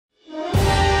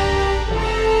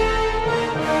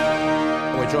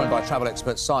Joined by travel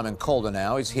expert Simon Calder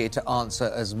now. He's here to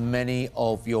answer as many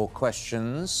of your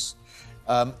questions.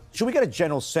 Should we get a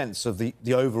general sense of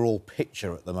the overall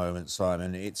picture at the moment,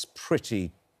 Simon? It's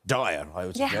pretty dire, I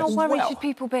would suggest. Yeah, how worried should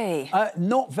people be?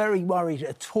 Not very worried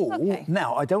at all. Okay.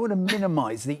 Now, I don't want to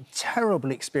minimise the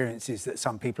terrible experiences that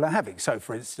some people are having. So,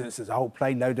 for instance, there's a whole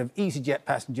plane load of Easyjet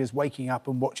passengers waking up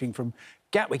and watching from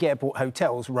Gatwick Airport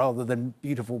hotels rather than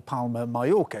beautiful Palma,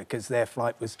 Mallorca, because their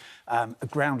flight was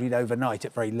grounded overnight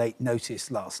at very late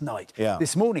notice last night. Yeah.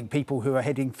 This morning, people who are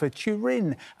heading for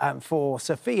Turin, for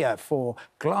Sofia, for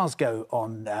Glasgow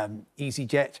on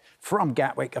Easyjet from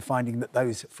Gatwick are finding that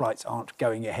those flights aren't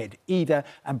going ahead either.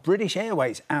 And British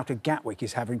Airways out of Gatwick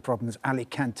is having problems.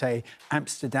 Alicante,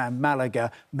 Amsterdam,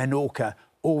 Malaga, Menorca,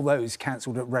 all those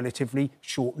cancelled at relatively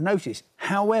short notice.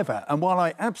 However, and while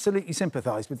I absolutely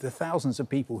sympathise with the thousands of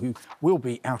people who will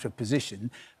be out of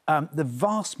position, the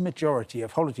vast majority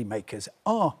of holidaymakers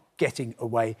are getting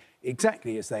away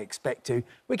exactly as they expect to.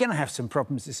 We're going to have some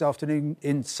problems this afternoon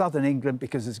in southern England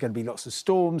because there's going to be lots of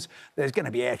storms. There's going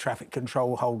to be air traffic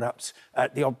control hold-ups.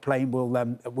 The odd plane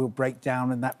will break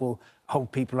down and that will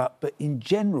hold people up. But in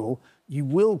general, you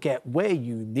will get where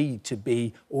you need to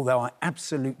be, although I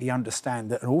absolutely understand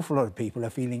that an awful lot of people are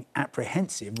feeling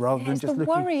apprehensive rather than just looking...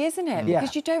 It's the worry, isn't it? Yeah.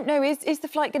 Because you don't know, is the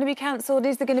flight going to be cancelled?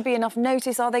 Is there going to be enough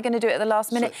notice? Are they going to do it at the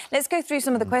last minute? Let's go through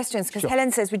some of the questions, because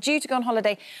Helen says, we're due to go on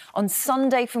holiday on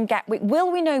Sunday from Gatwick.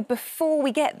 Will we know before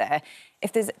we get there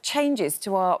if there's changes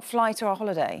to our flight or our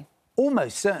holiday?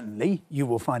 Almost certainly you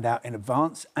will find out in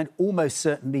advance, and almost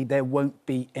certainly there won't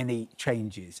be any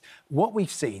changes. What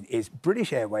we've seen is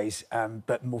British Airways,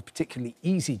 but more particularly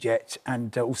Easyjet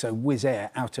and also Wizz Air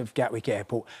out of Gatwick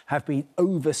Airport have been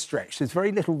overstretched. There's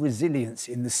very little resilience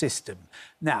in the system.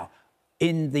 Now,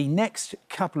 in the next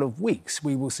couple of weeks,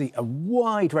 we will see a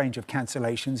wide range of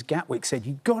cancellations. Gatwick said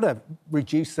you've got to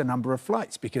reduce the number of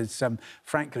flights because,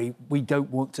 frankly, we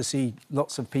don't want to see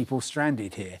lots of people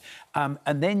stranded here. And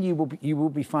then you will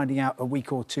be finding out a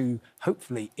week or two,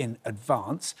 hopefully, in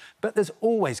advance. But there's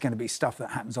always going to be stuff that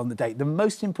happens on the day. The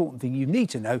most important thing you need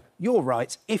to know, your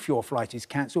rights, if your flight is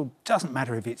cancelled, doesn't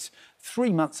matter if it's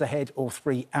 3 months ahead or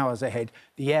 3 hours ahead,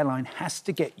 the airline has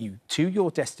to get you to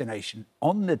your destination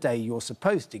on the day you're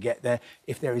supposed to get there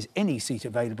if there is any seat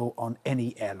available on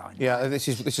any airline. Yeah, this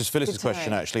is Phyllis's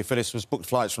question, actually. Phyllis was booked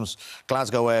flights from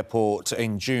Glasgow Airport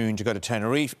in June to go to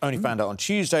Tenerife. Only found out on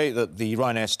Tuesday that the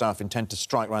RyanAir staff intend to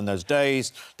strike around those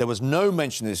days. There was no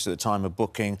mention of this at the time of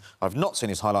booking. I've not seen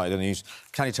this highlighted in the news.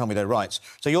 Can you tell me their rights?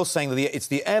 So you're saying that it's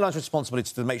the airline's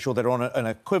responsibility to make sure they're on an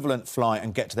equivalent flight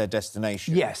and get to their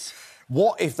destination? Yes.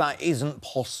 What if that isn't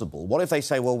possible? What if they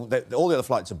say, well, all the other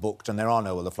flights are booked and there are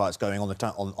no other flights going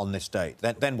on this date?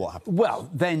 Then what happens? Well,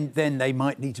 then they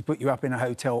might need to put you up in a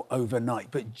hotel overnight.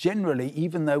 But generally,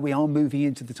 even though we are moving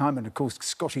into the time, and of course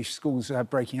Scottish schools are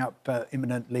breaking up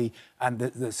imminently and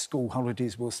the school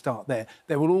holidays will start there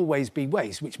will always be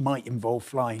ways which might involve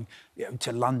flying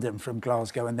to London from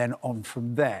Glasgow and then on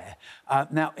from there.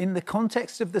 Now, in the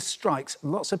context of the strikes,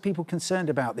 lots of people concerned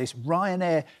about this.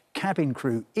 RyanAir cabin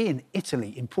crew in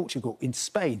Italy, in Portugal, in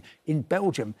Spain, in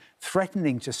Belgium,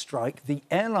 threatening to strike. The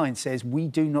airline says we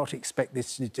do not expect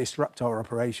this to disrupt our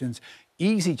operations.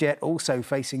 Easyjet also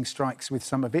facing strikes with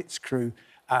some of its crew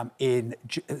in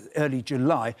early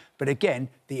July. But again,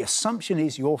 the assumption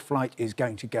is your flight is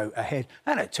going to go ahead.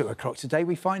 And at 2 o'clock today,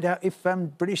 we find out if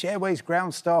British Airways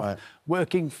ground staff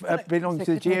working belonging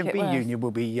to the GMB union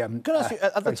will be... Can I ask you,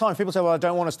 at the time, people say, well, I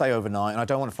don't want to stay overnight and I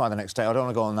don't want to fly the next day. I don't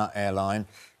want to go on that airline.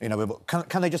 You know,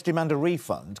 can they just demand a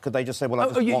refund? Could they just say, well, I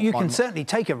just want you can certainly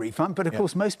take a refund, but of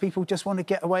course, most people just want to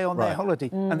get away on their holiday.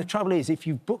 And the trouble is, if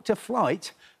you've booked a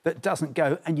flight that doesn't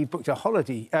go and you've booked a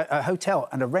hotel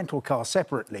and a rental car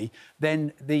separately,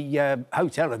 then the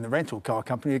hotel and the rental car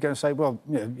company are going to say, well,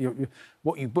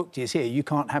 what you booked is here, you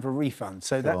can't have a refund.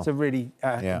 So that's a really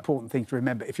important thing to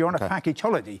remember. If you're on a package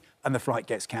holiday and the flight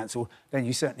gets cancelled, then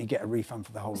you certainly get a refund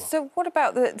for the whole lot. So what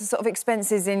about the sort of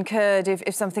expenses incurred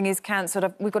if something is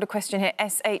cancelled? We've got a question here.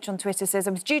 SH on Twitter says,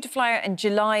 I was due to fly out in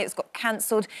July, it's got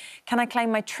cancelled. Can I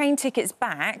claim my train tickets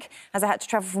back as I had to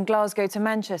travel from Glasgow to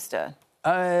Manchester?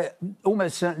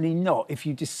 Almost certainly not. If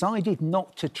you decided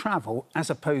not to travel, as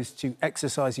opposed to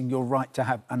exercising your right to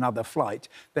have another flight,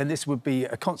 then this would be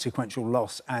a consequential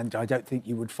loss, and I don't think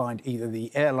you would find either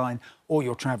the airline or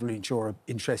your travel insurer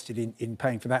interested in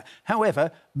paying for that.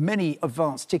 However, many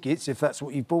advance tickets, if that's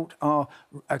what you bought, are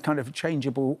kind of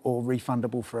changeable or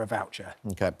refundable for a voucher.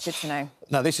 OK. Good to know.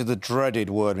 Now, this is the dreaded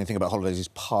word when you think about holidays, is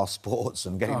passports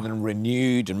and getting them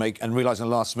renewed and realising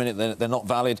last minute they're not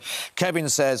valid. Kevin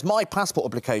says, my passport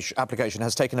application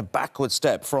has taken a backward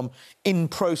step from in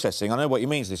processing. I know what he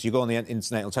means this. You go on the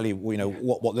internet, it'll tell you,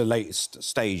 what the latest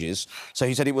stage is. So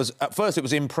he said at first it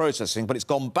was in processing, but it's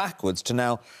gone backwards to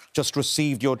now just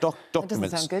received your documents. That doesn't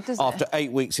sound good, does it? After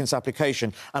 8 weeks since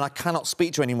application, and I cannot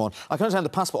speak to anyone. I can understand the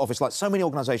passport office, like so many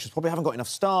organisations, probably haven't got enough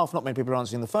staff, not many people are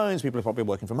answering the phones, people are probably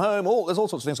working from home, there's all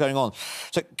sorts of things going on.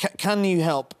 So can you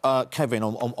help Kevin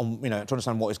on to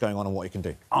understand what is going on and what he can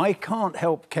do? I can't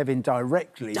help Kevin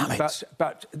directly, Damn it.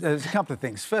 but there's a couple of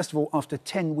things. First of all, after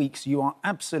 10 weeks, you are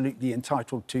absolutely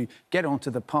entitled to get onto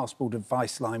the passport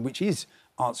advice line, which is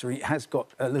answering. It has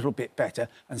got a little bit better,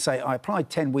 and say, I applied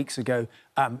 10 weeks ago.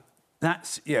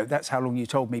 That's how long you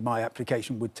told me my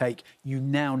application would take. You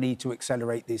now need to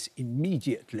accelerate this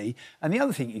immediately. And the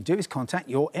other thing you can do is contact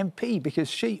your MP, because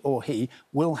she or he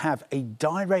will have a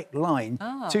direct line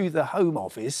to the Home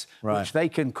Office, which they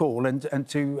can call and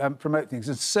to promote things.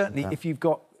 And certainly, if you've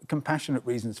got compassionate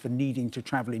reasons for needing to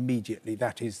travel immediately,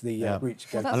 that is the route to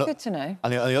go. Well, that's good to know.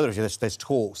 And the other issue, there's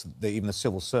talks that even the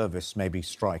civil service may be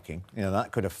striking.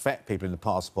 That could affect people in the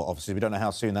passport offices. We don't know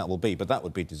how soon that will be, but that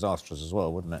would be disastrous as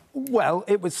well, wouldn't it? Well,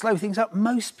 it would slow things up.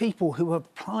 Most people who are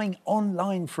applying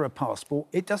online for a passport,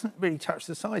 it doesn't really touch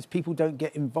the sides. People don't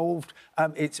get involved.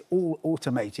 It's all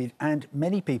automated, and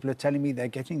many people are telling me they're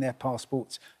getting their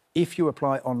passports, if you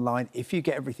apply online, if you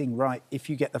get everything right, if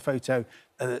you get the photo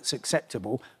that's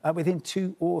acceptable, within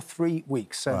 2 or 3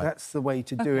 weeks. So that's the way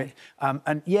to do it.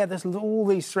 And, yeah, there's all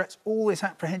these threats, all this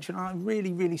apprehension, and I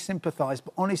really, really sympathise.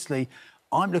 But honestly,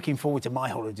 I'm looking forward to my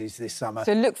holidays this summer.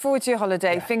 So look forward to your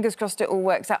holiday. Yeah. Fingers crossed it all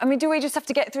works out. I mean, do we just have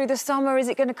to get through the summer? Is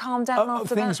it going to calm down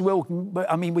after that? Things will.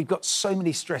 I mean, we've got so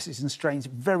many stresses and strains,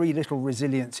 very little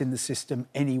resilience in the system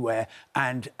anywhere.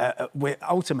 And we're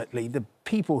ultimately, the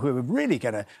people who are really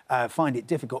going to find it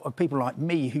difficult are people like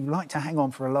me, who like to hang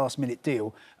on for a last-minute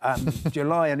deal.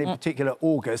 July and in particular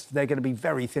August, they're going to be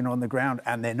very thin on the ground,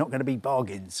 and they're not going to be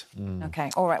bargains.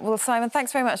 OK, all right. Well, Simon,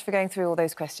 thanks very much for going through all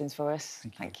those questions for us.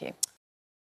 Thank you.